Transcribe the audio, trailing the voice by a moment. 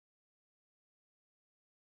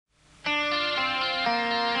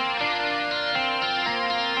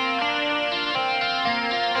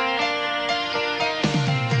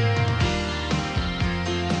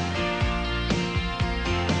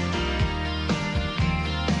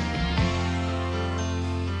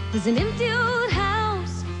There's an empty old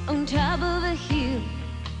house on top of a hill,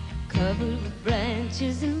 covered with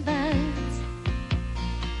branches and vines.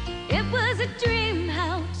 It was a dream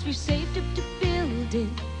house we saved up to build it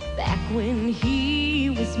back when he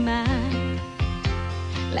was mine.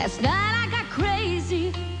 Last night I got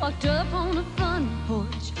crazy, walked up on the front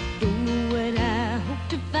porch, don't know what I hope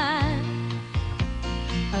to find.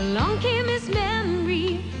 Along came his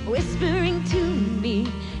memory, whispering to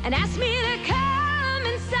me and asked me to come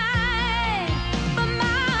inside. But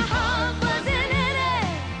my heart wasn't in it.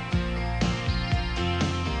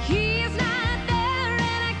 He's not there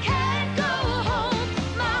and I can't go home.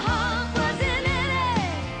 My heart wasn't in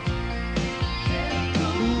it. The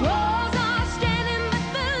walls are standing but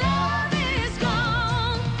the love is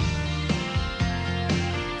gone.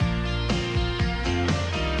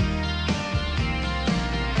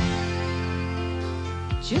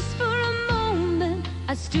 Just for a moment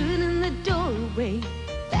I stood in the doorway,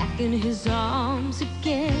 back in his arms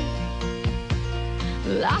again.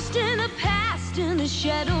 Lost in the past, in the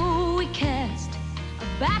shadow we cast,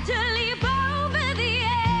 about to leave.